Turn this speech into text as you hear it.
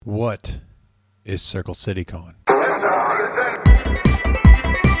What is Circle City Con?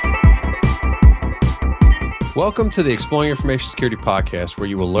 Welcome to the Exploring Information Security Podcast, where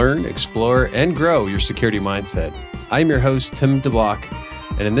you will learn, explore, and grow your security mindset. I'm your host, Tim DeBlock,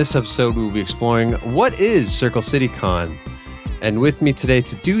 and in this episode, we will be exploring what is Circle City Con. And with me today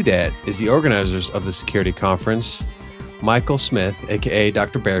to do that is the organizers of the security conference, Michael Smith, aka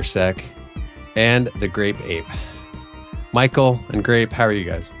Dr. Bearsack, and the Grape Ape. Michael and Grape, how are you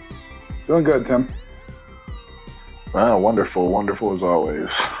guys? Doing good, Tim. Wow, wonderful as always.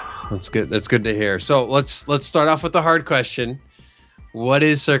 That's good. That's good to hear. So let's start off with the hard question. What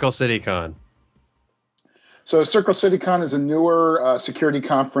is Circle City Con? So Circle City Con is a newer security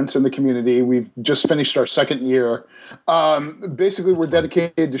conference in the community. We've just finished our second year. Basically, we're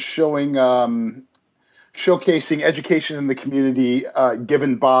dedicated to showcasing education in the community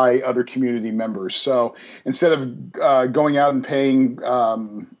given by other community members. So instead of going out and paying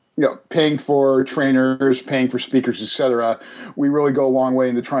for trainers, paying for speakers, etc., we really go a long way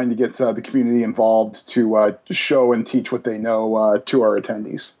into trying to get the community involved to show and teach what they know to our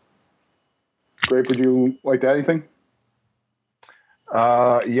attendees. Grape, would you like to add anything?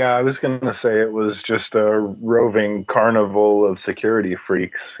 Yeah, I was going to say it was just a roving carnival of security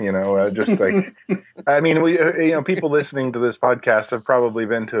freaks, just like, I mean, people listening to this podcast have probably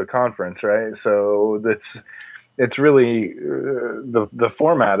been to a conference, right? So it's really, the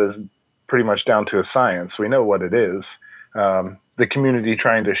format is pretty much down to a science. We know what it is. The community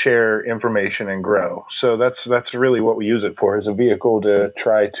trying to share information and grow. So that's really what we use it for, as a vehicle to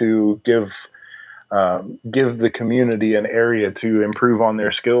try to give the community an area to improve on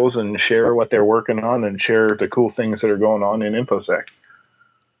their skills and share what they're working on and share the cool things that are going on in InfoSec.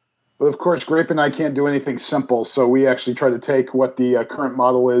 Well, of course, Grape and I can't do anything simple, so we actually try to take what the current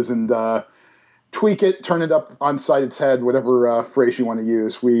model is and tweak it, turn it up onside its head, whatever phrase you want to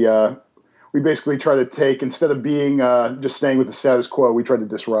use. We basically try to take, instead of being just staying with the status quo, we try to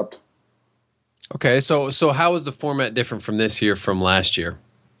disrupt. Okay, so how is the format different from this year from last year?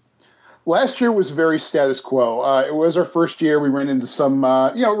 Last year was very status quo. It was our first year. We ran into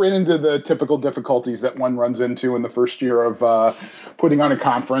the typical difficulties that one runs into in the first year of putting on a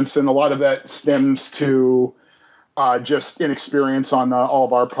conference. And a lot of that stems to just inexperience on all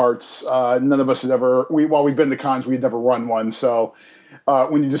of our parts. None of us had ever, while we've been to cons, we had never run one. So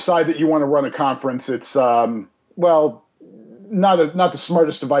when you decide that you want to run a conference, it's, not the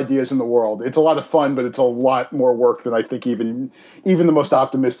smartest of ideas in the world. It's a lot of fun, but it's a lot more work than I think even the most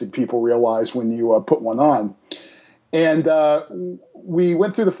optimistic people realize when you put one on. And we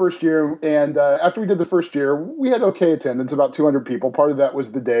went through the first year, and after we did the first year, we had okay attendance, about 200 people. Part of that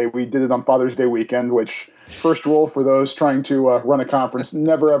was the day. We did it on Father's Day weekend, which, first rule for those trying to run a conference,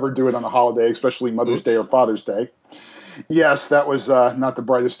 never ever do it on a holiday, especially Mother's Day or Father's Day. Yes, that was not the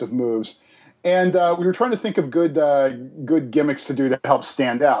brightest of moves. And we were trying to think of good gimmicks to do to help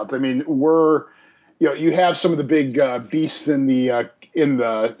stand out. I mean, you have some of the big beasts in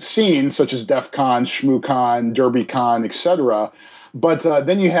the scene, such as DEF CON, ShmooCon, DerbyCon, etc. But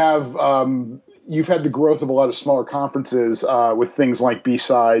then you've had the growth of a lot of smaller conferences with things like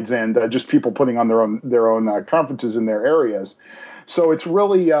B-Sides and just people putting on their own conferences in their areas. So it's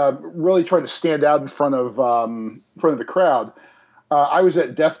really trying to stand out in front of the crowd. I was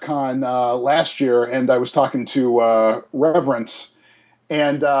at DEF CON last year, and I was talking to Reverence,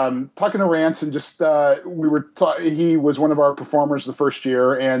 and talking to Rance, and just he was one of our performers the first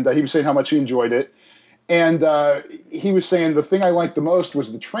year, and he was saying how much he enjoyed it. And he was saying the thing I liked the most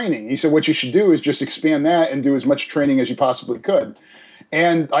was the training. He said what you should do is just expand that and do as much training as you possibly could.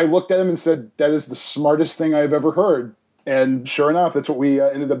 And I looked at him and said, that is the smartest thing I've ever heard. And sure enough, that's what we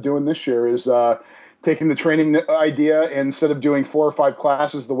ended up doing this year, is taking the training idea, and instead of doing 4 or 5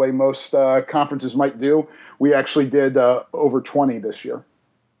 classes the way most conferences might do, we actually did over 20 this year.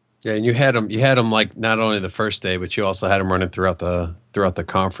 Yeah, and you had them like not only the first day, but you also had them running throughout the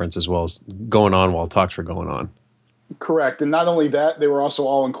conference, as well as going on while talks were going on. Correct. And not only that, they were also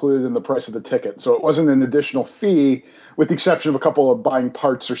all included in the price of the ticket. So it wasn't an additional fee, with the exception of a couple of buying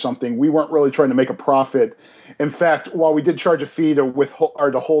parts or something. We weren't really trying to make a profit. In fact, while we did charge a fee to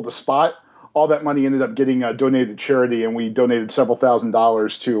hold a spot, all that money ended up getting donated to charity, and we donated several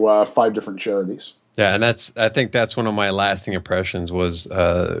 $1,000s to 5 different charities. Yeah, and I think that's one of my lasting impressions was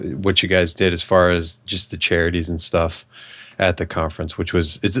what you guys did as far as just the charities and stuff at the conference, which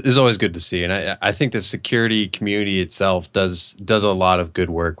is always good to see. And I think the security community itself does a lot of good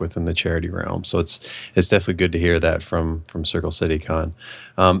work within the charity realm. So it's definitely good to hear that from Circle City Con.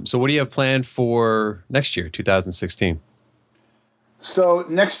 So what do you have planned for next year, 2016? So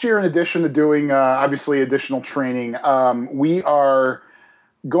next year, in addition to doing obviously additional training, we are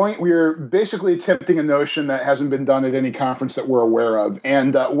we're basically attempting a notion that hasn't been done at any conference that we're aware of.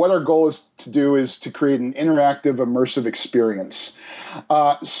 And what our goal is to do is to create an interactive, immersive experience.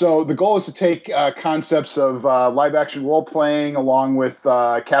 So the goal is to take concepts of live action role playing along with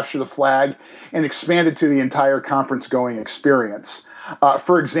Capture the Flag and expand it to the entire conference going experience.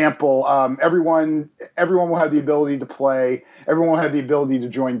 For example, everyone will have the ability to play. Everyone will have the ability to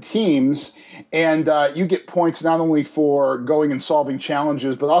join teams, and you get points not only for going and solving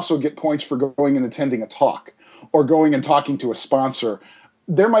challenges, but also get points for going and attending a talk or going and talking to a sponsor.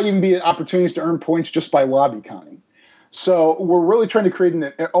 There might even be opportunities to earn points just by lobby conning. So we're really trying to create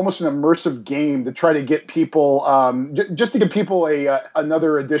almost an immersive game to try to get people, just to give people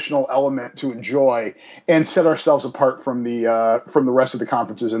another additional element to enjoy and set ourselves apart from the rest of the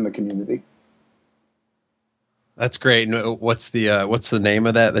conferences in the community. That's great. And what's the name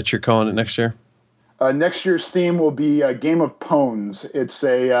of that you're calling it next year? Next year's theme will be a Game of Pones. It's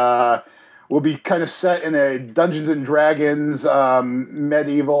will be kind of set in a Dungeons and Dragons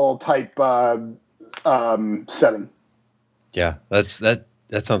medieval type setting. Yeah, that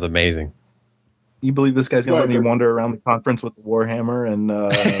sounds amazing. You believe this guy's going to let me wander around the conference with a warhammer and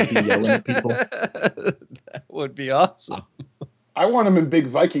be yelling at people? That would be awesome. I want him in big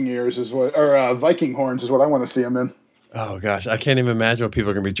Viking ears, or Viking horns, is what I want to see him in. Oh gosh, I can't even imagine what people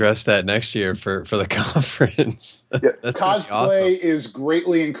are going to be dressed at next year for the conference. Yeah, cosplay is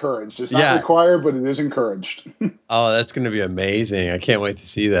greatly encouraged. It's not required, but it is encouraged. Oh, that's going to be amazing! I can't wait to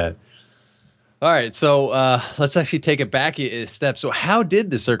see that. All right, so let's actually take it back a step. So how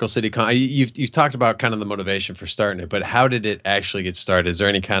did the Circle City Con? You've talked about kind of the motivation for starting it, but how did it actually get started? Is there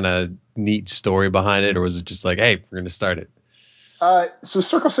any kind of neat story behind it, or was it just like, hey, we're going to start it? So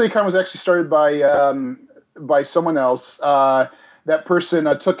Circle City Con was actually started by someone else. That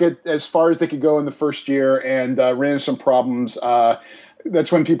person took it as far as they could go in the first year and ran into some problems.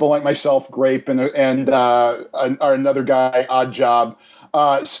 That's when people like myself, Grape, and another guy, Odd Job,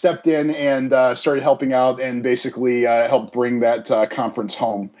 stepped in and started helping out and basically helped bring that conference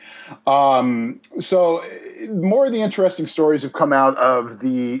home. So more of the interesting stories have come out of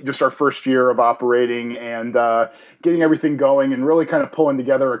just our first year of operating and getting everything going and really kind of pulling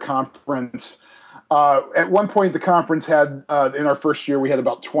together a conference. At one point, the conference had, in our first year, we had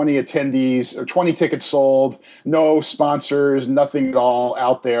about 20 attendees, or 20 tickets sold, no sponsors, nothing at all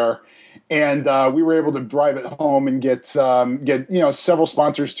out there. And we were able to drive it home and get several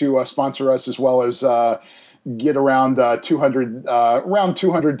sponsors to sponsor us, as well as get around 200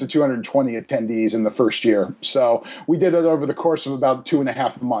 to 220 attendees in the first year. So we did it over the course of about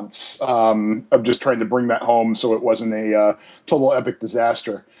 2.5 months of just trying to bring that home, so it wasn't a total epic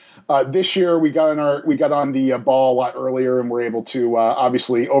disaster. This year we got on the ball a lot earlier, and we're able to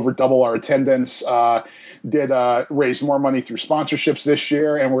obviously over double our attendance. Did raise more money through sponsorships this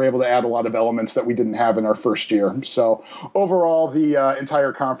year, and we're able to add a lot of elements that we didn't have in our first year. So overall, the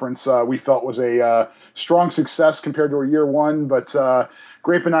entire conference we felt was a strong success compared to our year one. But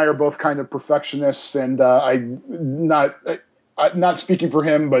Grape and I are both kind of perfectionists, and I'm not speaking for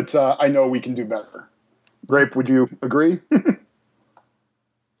him, but I know we can do better. Grape, would you agree?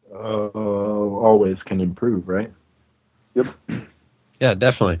 Always can improve, right? Yep. Yeah,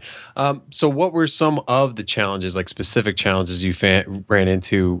 definitely. So what were some of the challenges, like specific challenges you ran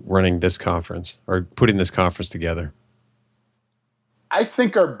into running this conference or putting this conference together? I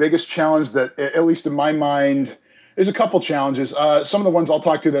think our biggest challenge that, at least in my mind, there's a couple challenges. Some of the ones I'll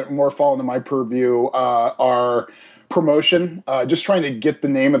talk to that more fall into my purview are promotion, just trying to get the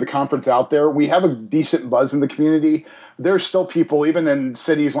name of the conference out there. We have a decent buzz in the community. There's still people, even in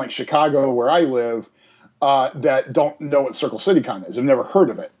cities like Chicago, where I live, that don't know what Circle City Con is. I've never heard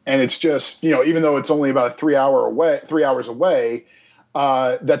of it. And it's just, even though it's only about 3 hours away,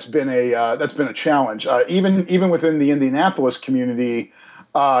 that's been a challenge. Even within the Indianapolis community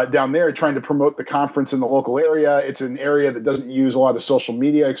down there, trying to promote the conference in the local area. It's an area that doesn't use a lot of social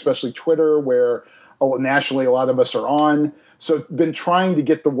media, especially Twitter, where nationally a lot of us are on. So been trying to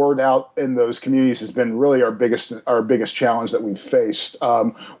get the word out in those communities has been really our biggest challenge that we've faced.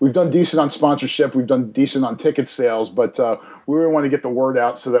 We've done decent on sponsorship, we've done decent on ticket sales, but we really want to get the word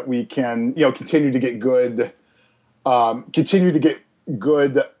out so that we can continue to get good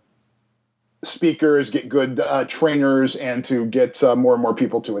speakers, get good trainers, and to get more and more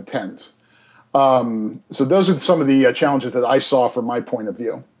people to attend. So those are some of the challenges that I saw from my point of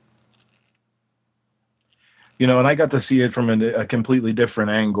view. And I got to see it from a completely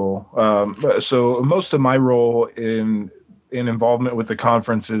different angle. So most of my role in in involvement with the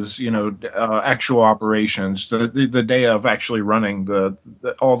conference is, actual operations. The day of actually running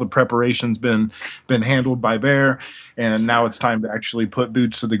all the preparations been handled by Bear, and now it's time to actually put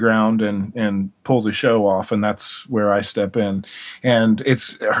boots to the ground and pull the show off, and that's where I step in. And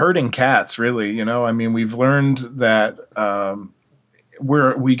it's herding cats, really. I mean, we've learned that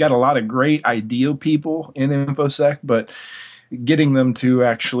we got a lot of great ideal people in InfoSec, but getting them to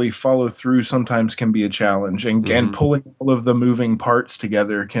actually follow through sometimes can be a challenge, and pulling all of the moving parts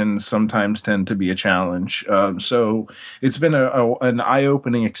together can sometimes tend to be a challenge. So it's been an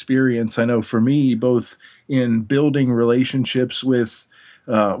eye-opening experience, I know, for me, both in building relationships with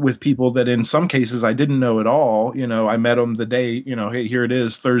people that in some cases I didn't know at all. I met them the day, hey, here it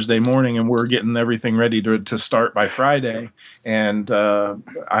is, Thursday morning, and we're getting everything ready to start by Friday. And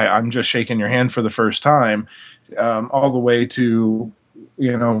I'm just shaking your hand for the first time, all the way to,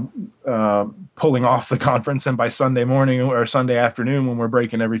 pulling off the conference, and by Sunday morning or Sunday afternoon when we're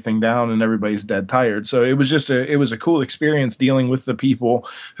breaking everything down and everybody's dead tired. So it was a cool experience dealing with the people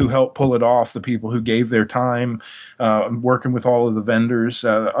who helped pull it off, the people who gave their time, working with all of the vendors.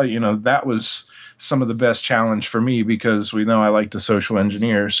 That was some of the best challenge for me, because we know I like to social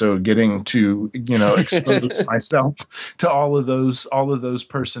engineer. So getting to, expose myself to all of those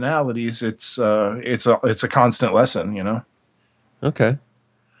personalities, it's a constant lesson, Okay.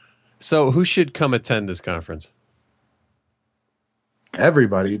 So who should come attend this conference?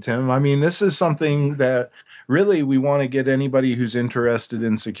 Everybody, Tim. I mean, this is something that really we want to get anybody who's interested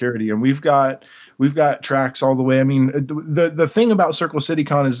in security, and we've got tracks all the way. I mean, the thing about Circle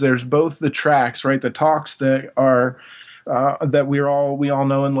CityCon is there's both the tracks, right? The talks that are that we all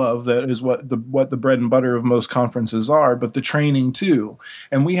know and love. That is what the bread and butter of most conferences are, but the training too.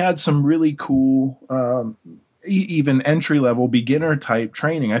 And we had some really cool even entry-level beginner type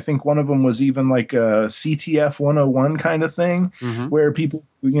training. I think one of them was even like a CTF 101 kind of thing, where people,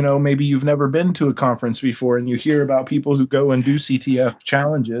 maybe you've never been to a conference before and you hear about people who go and do CTF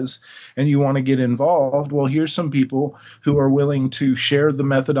challenges and you want to get involved. Well, here's some people who are willing to share the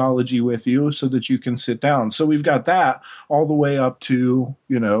methodology with you so that you can sit down. So we've got that all the way up to,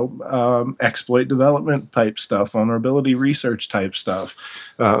 exploit development type stuff, vulnerability research type stuff.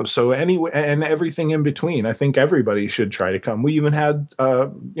 So anyway, and everything in between. I think everybody should try to come. We even had,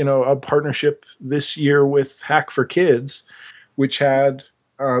 a partnership this year with Hack for Kids, which had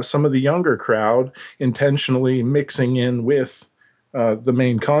some of the younger crowd intentionally mixing in with the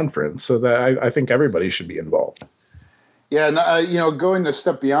main conference, so that I think everybody should be involved. Yeah, and going a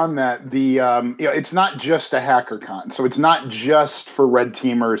step beyond that, it's not just a HackerCon, so it's not just for red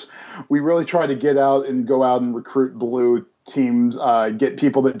teamers. We really try to get out and go out and recruit blue teams, get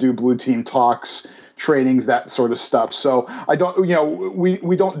people that do blue team talks, trainings, that sort of stuff. So I don't,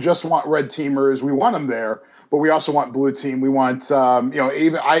 we don't just want red teamers. We want them there, but we also want blue team. We want,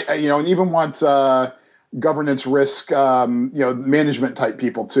 even want governance risk, management type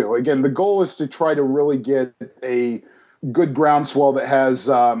people too. Again, the goal is to try to really get a good groundswell that has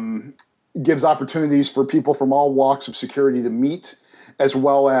gives opportunities for people from all walks of security to meet, as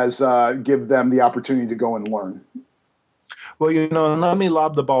well as give them the opportunity to go and learn. Well, let me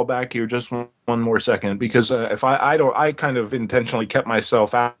lob the ball back here just one more second, because if I kind of intentionally kept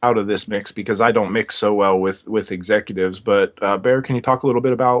myself out of this mix because I don't mix so well with executives. But Bear, can you talk a little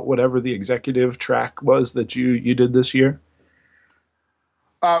bit about whatever the executive track was that you did this year?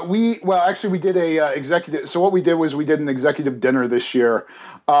 We did a executive. So what we did was we did an executive dinner this year,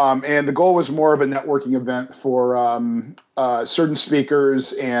 and the goal was more of a networking event for certain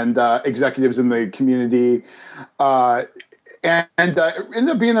speakers and executives in the community, and it ended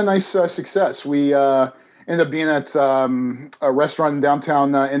up being a nice success. We ended up being at a restaurant in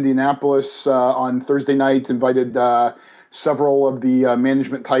downtown Indianapolis on Thursday night. Invited several of the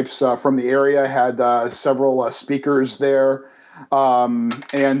management types from the area. Had several speakers there.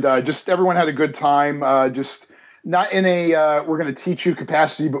 And just everyone had a good time, just not in a we're going to teach you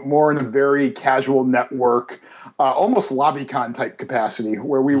capacity, but more in a very casual network, almost LobbyCon type capacity,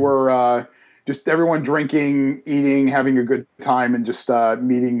 where we were just everyone drinking, eating, having a good time, and just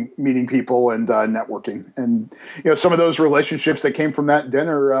meeting people and networking. And some of those relationships that came from that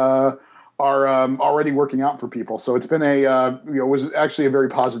dinner are already working out for people. So it's been was actually a very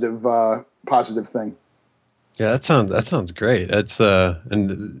positive thing. Yeah, that sounds great. That's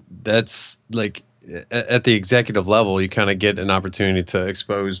and that's like at the executive level, you kind of get an opportunity to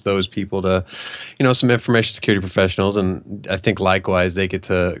expose those people to, some information security professionals. And I think likewise, they get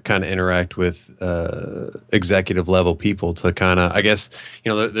to kind of interact with executive level people to kind of, I guess,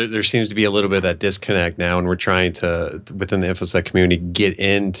 there seems to be a little bit of that disconnect now. And we're trying to, within the InfoSec community, get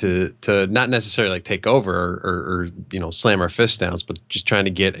into to not necessarily like take over or slam our fists down, but just trying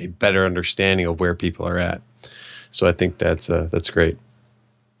to get a better understanding of where people are at. So I think that's great.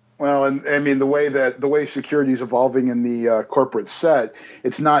 Well, and I mean the way security is evolving in the corporate set,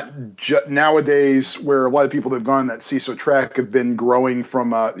 it's not nowadays where a lot of people that have gone that CISO track have been growing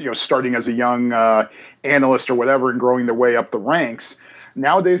from starting as a young analyst or whatever and growing their way up the ranks.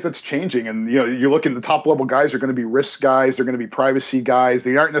 Nowadays that's changing, and you look at the top level guys are going to be risk guys, they're going to be privacy guys.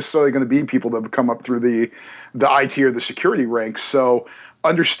 They aren't necessarily going to be people that have come up through the IT or the security ranks. So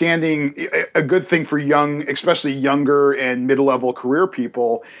understanding a good thing for especially younger and mid-level career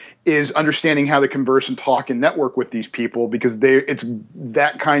people is understanding how to converse and talk and network with these people, because it's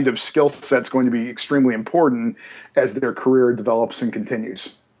that kind of skill set's going to be extremely important as their career develops and continues.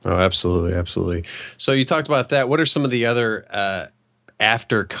 Oh, absolutely. Absolutely. So you talked about that. What are some of the other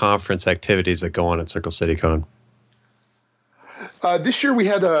after conference activities that go on at Circle City Con? This year we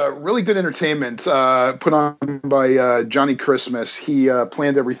had a really good entertainment put on by Johnny Christmas. He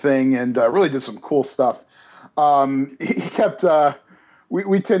planned everything and really did some cool stuff. He kept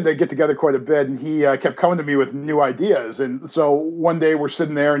we tend to get together quite a bit, and he kept coming to me with new ideas. And so one day we're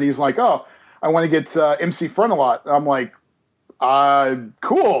sitting there, and he's like, "Oh, I want to get MC Frontalot." I'm like,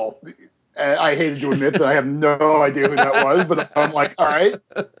 "Cool." And I hated to admit that I have no idea who that was, but I'm like, "All right."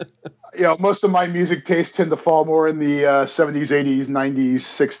 Most of my music tastes tend to fall more in the 70s, 80s, 90s,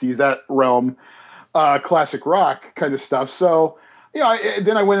 60s, that realm, classic rock kind of stuff. So,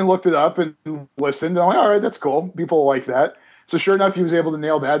 then I went and looked it up and listened. And I'm like, all right, that's cool. People like that. So sure enough, he was able to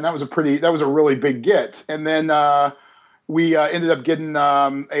nail that, and that was a really big get. And then we ended up getting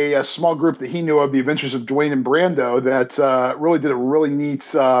a small group that he knew of, the Adventures of Dwayne and Brando, that really did a really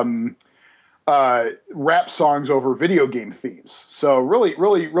neat rap songs over video game themes. So really,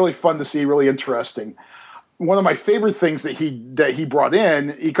 really, really fun to see, really interesting. One of my favorite things that he brought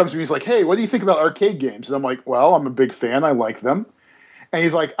in, he comes to me, he's like, "Hey, what do you think about arcade games?" And I'm like, "Well, I'm a big fan. I like them." And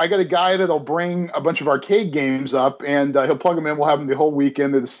he's like, "I got a guy that'll bring a bunch of arcade games up, and he'll plug them in. We'll have them the whole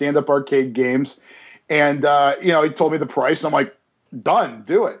weekend. They're the stand-up arcade games." And, he told me the price. I'm like, "Done,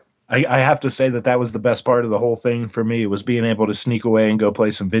 do it." I have to say that was the best part of the whole thing for me, was being able to sneak away and go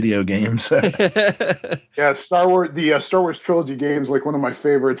play some video games. Yeah, Star Wars trilogy games, like one of my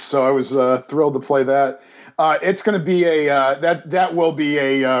favorites. So I was thrilled to play that. It's going to be that will be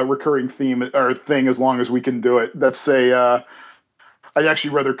a recurring theme or thing as long as we can do it. That's I'd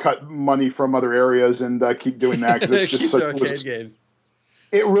actually rather cut money from other areas and keep doing that, because it's just such games.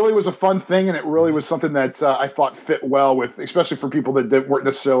 It really was a fun thing, and it really was something that I thought fit well with, especially for people that weren't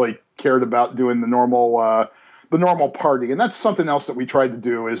necessarily cared about doing the normal party. And that's something else that we tried to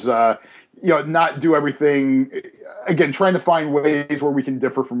do is not do everything. Again, trying to find ways where we can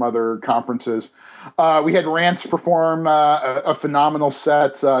differ from other conferences. We had Rance perform a phenomenal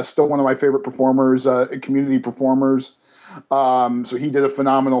set. Still one of my favorite performers, community performers. So he did a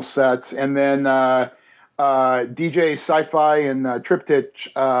phenomenal set, and then DJ Sci-Fi and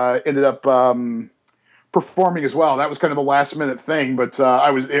Triptych ended up performing as well. That was kind of a last minute thing, but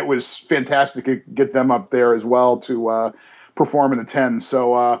it was fantastic to get them up there as well to perform and attend.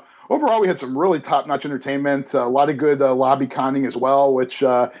 So overall, we had some really top-notch entertainment, a lot of good lobby conning as well, which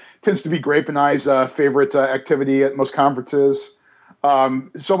tends to be Grape and I's favorite activity at most conferences.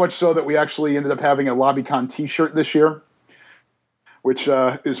 So much so that we actually ended up having a LobbyCon t-shirt this year, which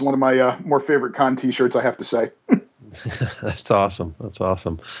is one of my more favorite con t-shirts, I have to say. That's awesome. That's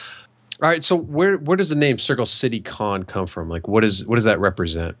awesome. All right, so where does the name Circle City Con come from? Like, what does that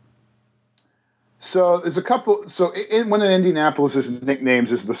represent? So there's a couple. So one of Indianapolis's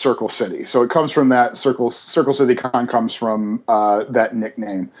nicknames is the Circle City. So it comes from that. Circle City Con comes from that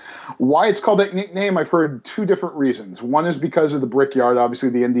nickname. Why it's called that nickname, I've heard two different reasons. One is because of the Brickyard. Obviously,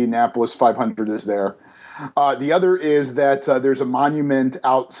 the Indianapolis 500 is there. The other is that there's a monument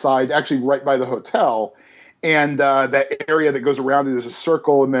outside, actually right by the hotel, and that area that goes around it is a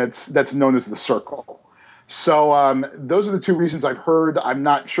circle, and that's known as the Circle. So those are the two reasons I've heard. I'm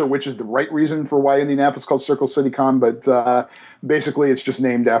not sure which is the right reason for why Indianapolis is called Circle City Con, but basically it's just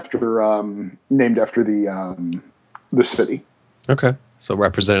named after the city. Okay, so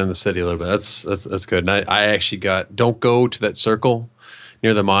representing the city a little bit. That's good. And I actually don't go to that circle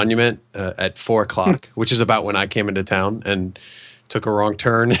near the monument at 4:00, which is about when I came into town, and took a wrong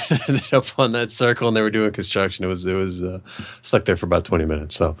turn, and ended up on that circle, and they were doing construction. It was stuck there for about 20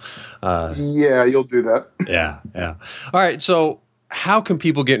 minutes. So, yeah, you'll do that. Yeah. All right. So, how can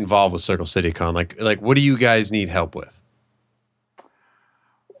people get involved with Circle City Con? Like, what do you guys need help with?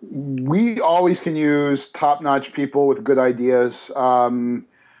 We always can use top-notch people with good ideas.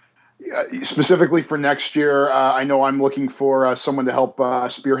 Specifically for next year, I know I'm looking for someone to help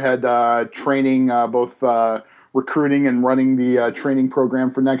spearhead training, both recruiting and running the training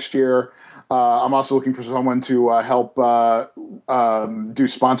program for next year. I'm also looking for someone to help do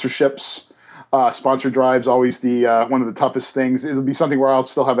sponsorships. Sponsor drives always the one of the toughest things. It'll be something where I'll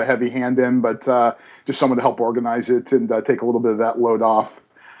still have a heavy hand in, but just someone to help organize it and take a little bit of that load off.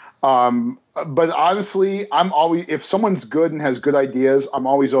 But honestly, I'm always, if someone's good and has good ideas, I'm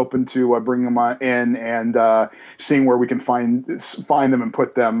always open to bringing them in and seeing where we can find them and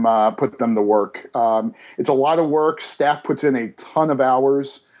put them to work. It's a lot of work. Staff puts in a ton of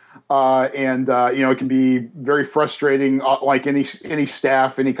hours, and it can be very frustrating. Like any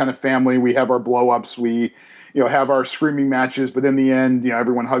staff, any kind of family, we have our blow-ups. We have our screaming matches, but in the end,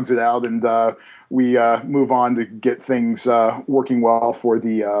 everyone hugs it out and we move on to get things working well to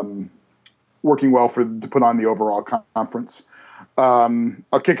put on the overall conference.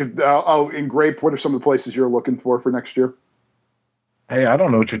 I'll kick it. Grape, what are some of the places you're looking for next year? Hey, I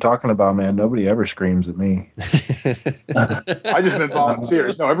don't know what you're talking about, man. Nobody ever screams at me. I just meant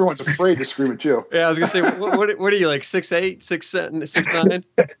volunteers. No, everyone's afraid to scream at you. Yeah, I was gonna say, what are you, like 6'8", 6'7",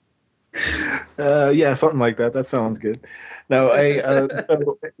 6'9"? Yeah, something like that. That sounds good. No,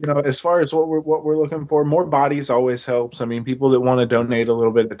 so as far as what we're looking for, more bodies always helps. I mean, people that want to donate a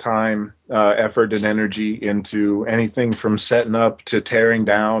little bit of time, effort, and energy into anything from setting up to tearing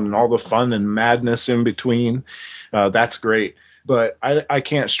down and all the fun and madness in between, that's great. But I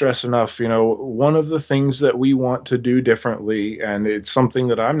can't stress enough, one of the things that we want to do differently, and it's something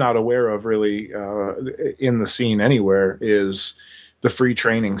that I'm not aware of really in the scene anywhere, is the free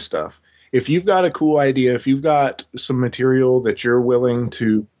training stuff. If you've got a cool idea, if you've got some material that you're willing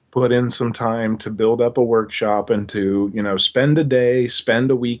to put in some time to build up a workshop and to, spend a day, spend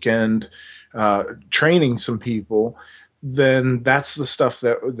a weekend training some people, then that's the stuff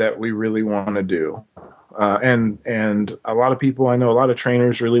that we really want to do. And a lot of people, I know a lot of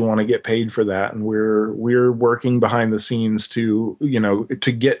trainers really want to get paid for that. And we're working behind the scenes to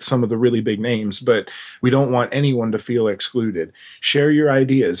get some of the really big names, but we don't want anyone to feel excluded. Share your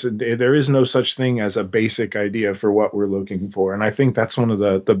ideas. There is no such thing as a basic idea for what we're looking for. And I think that's one of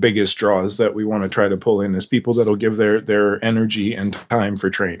the biggest draws that we want to try to pull in is people that'll give their energy and time for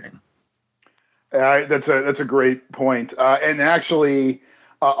training. That's a great point. And actually,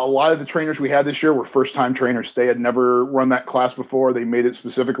 a lot of the trainers we had this year were first-time trainers. They had never run that class before. They made it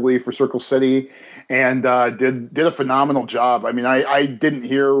specifically for Circle City, and did a phenomenal job. I mean, I didn't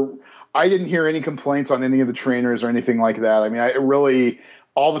hear any complaints on any of the trainers or anything like that. I mean,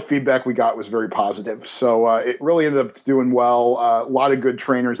 all the feedback we got was very positive. So it really ended up doing well. A lot of good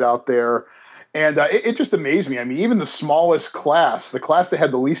trainers out there. And it just amazed me. I mean, even the smallest class, the class that had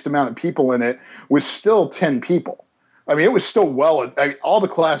the least amount of people in it, was still 10 people. I mean, it was still all the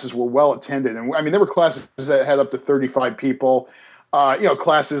classes were well attended. And I mean, there were classes that had up to 35 people.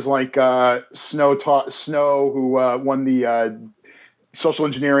 Classes like Snow, who won the social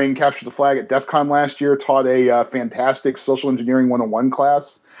engineering capture the flag at DEF CON last year, taught a fantastic social engineering 101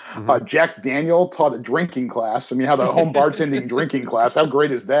 class. Mm-hmm. Jack Daniel taught a drinking class. I mean, how the home bartending drinking class. How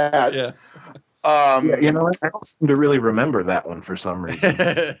great is that? Yeah. I don't seem to really remember that one for some reason.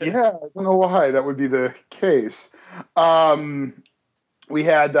 Yeah, I don't know why that would be the case. We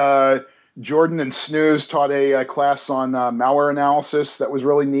had Jordan and Snooze taught a class on malware analysis that was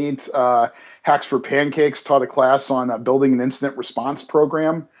really neat. Hacks for Pancakes taught a class on building an incident response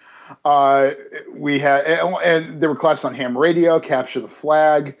program. We had, and there were classes on ham radio, capture the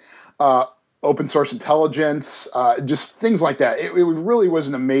flag, open source intelligence, just things like that. It really was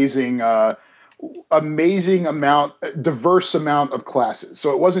an amazing diverse amount of classes.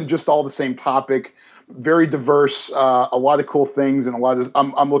 So it wasn't just all the same topic, very diverse, a lot of cool things, and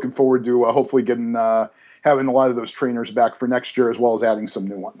I'm looking forward to hopefully having a lot of those trainers back for next year, as well as adding some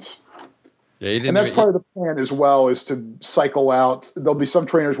new ones. Yeah, and that's part of the plan as well, is to cycle out. There'll be some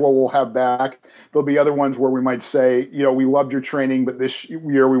trainers where we'll have back. There'll be other ones where we might say, we loved your training, but this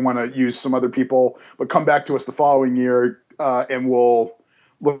year we want to use some other people, but come back to us the following year, and we'll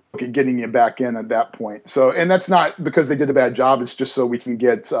look at getting you back in at that point. So, and that's not because they did a bad job. It's just so we can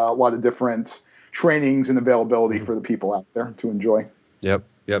get a lot of different trainings and availability for the people out there to enjoy. Yep.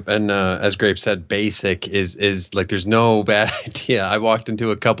 Yep. And as Grape said, basic is like there's no bad idea. I walked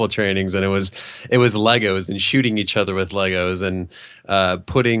into a couple trainings and it was Legos and shooting each other with Legos and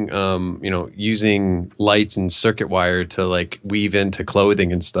putting using lights and circuit wire to like weave into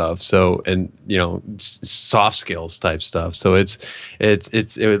clothing and stuff. So and soft skills type stuff. So it's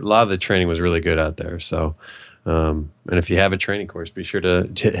a lot of the training was really good out there. So and if you have a training course, be sure to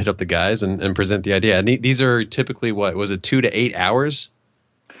hit up the guys and present the idea. And these are typically, what was it, 2 to 8 hours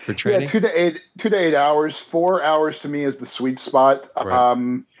for training? Yeah, 2 to 8 hours. 4 hours to me is the sweet spot.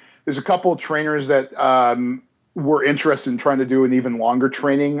 Right. There's a couple of trainers that were interested in trying to do an even longer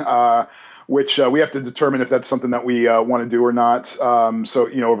training, which we have to determine if that's something that we want to do or not. So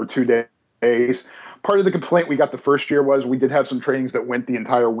over 2 days. Part of the complaint we got the first year was we did have some trainings that went the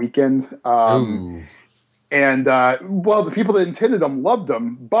entire weekend. And, the people that attended them loved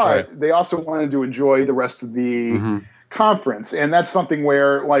them, but they also wanted to enjoy the rest of the conference. And that's something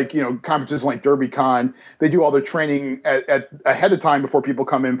where, conferences like DerbyCon, they do all their training at ahead of time before people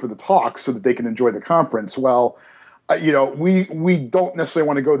come in for the talks so that they can enjoy the conference. Well, we don't necessarily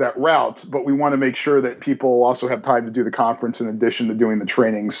want to go that route, but we want to make sure that people also have time to do the conference in addition to doing the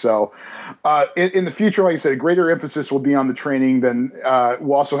training. So in the future, like I said, a greater emphasis will be on the training. Then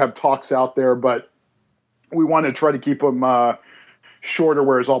we'll also have talks out there, but we want to try to keep them shorter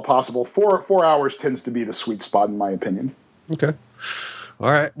where it's all possible. 4 hours tends to be the sweet spot, in my opinion. Okay.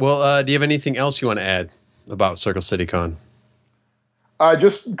 All right. Well, do you have anything else you want to add about Circle City Con?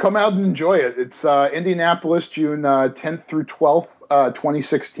 Just come out and enjoy it. It's Indianapolis, June 10th through 12th,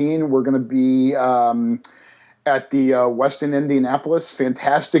 2016. We're going to be at the Westin Indianapolis.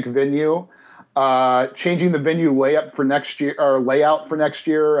 Fantastic venue. Changing the venue layout for next year,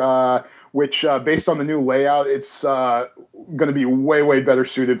 which based on the new layout, it's going to be way, way better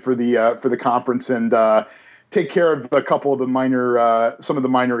suited for the conference and take care of a couple of the some of the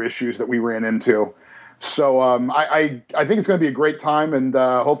minor issues that we ran into. So I think it's going to be a great time, and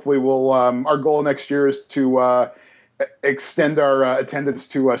hopefully we'll. Our goal next year is to extend our attendance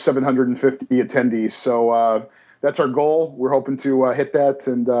to 750 attendees. So that's our goal. We're hoping to hit that,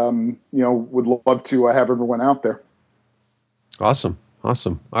 and would love to have everyone out there. Awesome.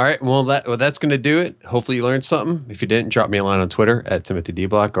 All right. Well, that's going to do it. Hopefully you learned something. If you didn't, drop me a line on Twitter at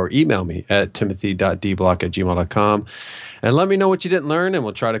TimothyDBlock or email me at timothy.dblock@gmail.com and let me know what you didn't learn, and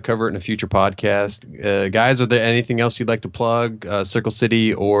we'll try to cover it in a future podcast. Guys, are there anything else you'd like to plug, Circle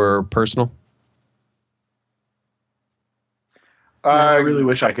City or personal? I really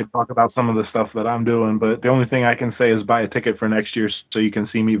wish I could talk about some of the stuff that I'm doing, but the only thing I can say is buy a ticket for next year so you can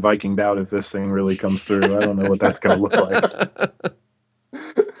see me Vikinged out if this thing really comes through. I don't know what that's going to look like.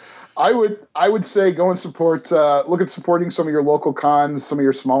 I would say go and support. Look at supporting some of your local cons, some of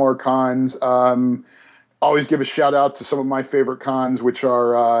your smaller cons. Always give a shout out to some of my favorite cons, which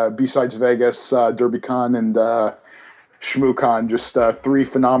are besides Vegas, DerbyCon and ShmooCon. Just 3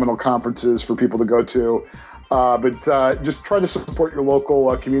 phenomenal conferences for people to go to. But just try to support your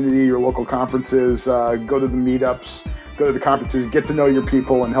local community, your local conferences. Go to the meetups, go to the conferences, get to know your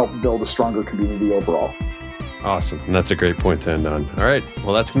people, and help build a stronger community overall. Awesome. And that's a great point to end on. All right.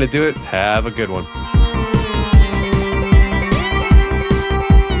 Well, that's going to do it. Have a good one.